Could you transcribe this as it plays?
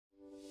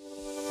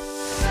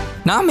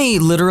Not me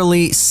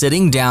literally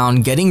sitting down,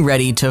 getting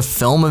ready to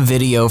film a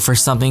video for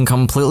something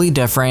completely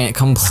different,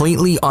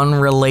 completely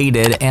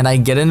unrelated, and I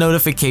get a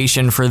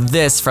notification for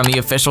this from the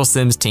official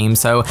Sims team,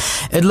 so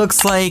it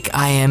looks like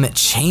I am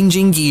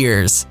changing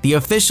gears. The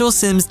official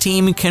Sims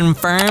team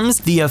confirms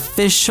the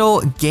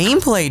official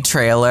gameplay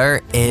trailer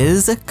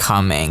is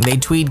coming. They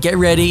tweet, "Get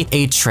ready,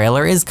 a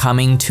trailer is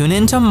coming. Tune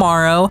in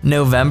tomorrow,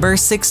 November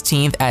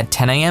 16th at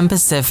 10 a.m.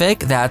 Pacific,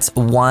 that's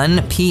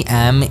 1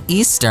 p.m.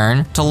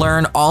 Eastern, to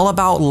learn all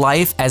about life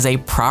as a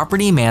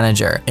property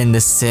manager in the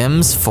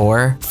Sims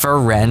 4 For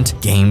Rent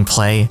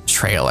gameplay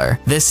trailer."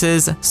 This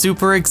is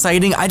super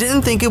exciting. I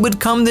didn't think it would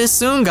come this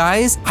soon,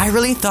 guys. I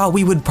really thought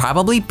we would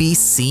probably be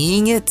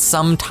seeing it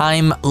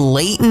sometime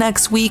late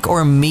next week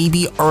or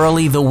maybe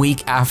early the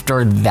week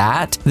after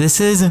that.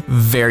 This is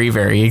very,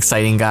 very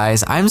exciting,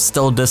 guys. I'm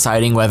still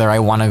deciding whether I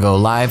want to go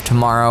live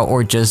tomorrow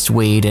or just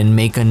wait and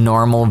make a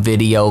normal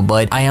video,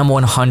 but I am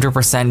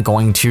 100%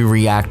 going to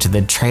react to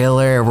the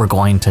trailer. We're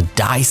going to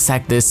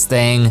dissect this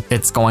thing.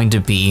 It's going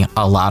to be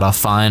a lot of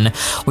fun.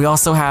 We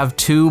also have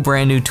 2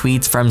 brand new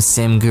tweets from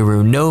Sim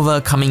Guru Nova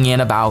coming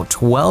in about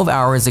 12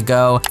 hours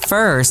ago.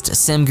 First,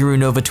 Sim Guru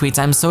Nova tweets,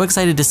 "I'm so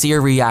excited to see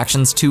your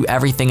reactions to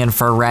everything in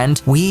For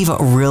Rent. We've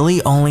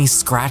really only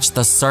scratched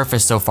the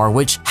surface so far,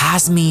 which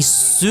has me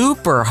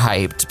super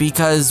hyped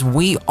because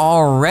we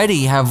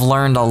already have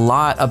learned a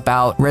lot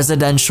about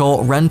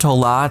residential rental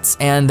lots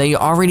and they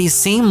already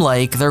seem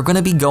like they're going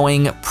to be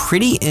going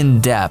pretty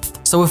in depth.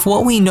 So if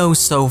what we know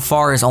so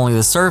far is only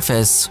the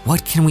surface,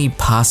 what can we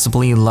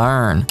possibly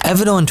learn?"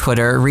 Evan on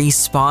Twitter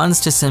responds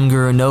to Sim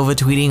Guru Nova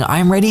tweeting,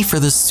 "I'm ready for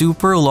the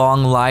super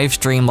long live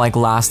stream like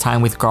last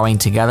time with Growing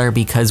Together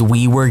because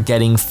we were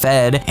getting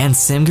fed." And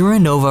Sim Guru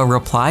Nova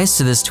replies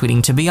to this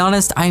tweeting, "To be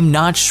honest, I'm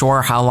not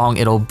sure how long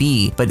it'll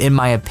be, but in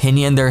my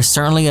opinion, there's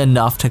certainly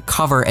enough to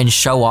cover and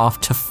show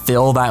off to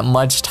fill that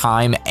much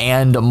time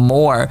and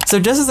more." So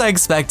just as I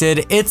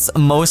expected, it's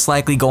most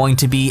likely going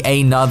to be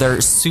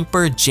another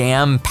super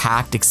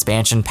jam-packed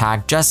expansion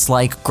pack, just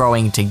like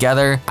Growing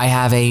Together. I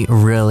have a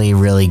really,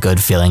 really good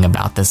feeling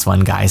about this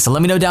one, guys. So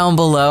let me know down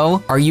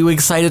below. Are you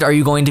excited? Are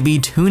you going to be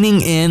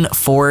tuning in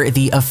for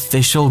the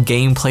official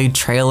gameplay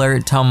trailer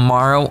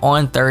tomorrow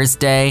on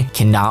Thursday?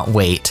 Cannot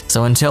wait.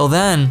 So until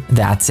then,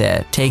 that's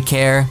it. Take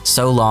care,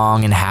 so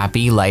long, and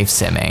happy life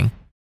simming.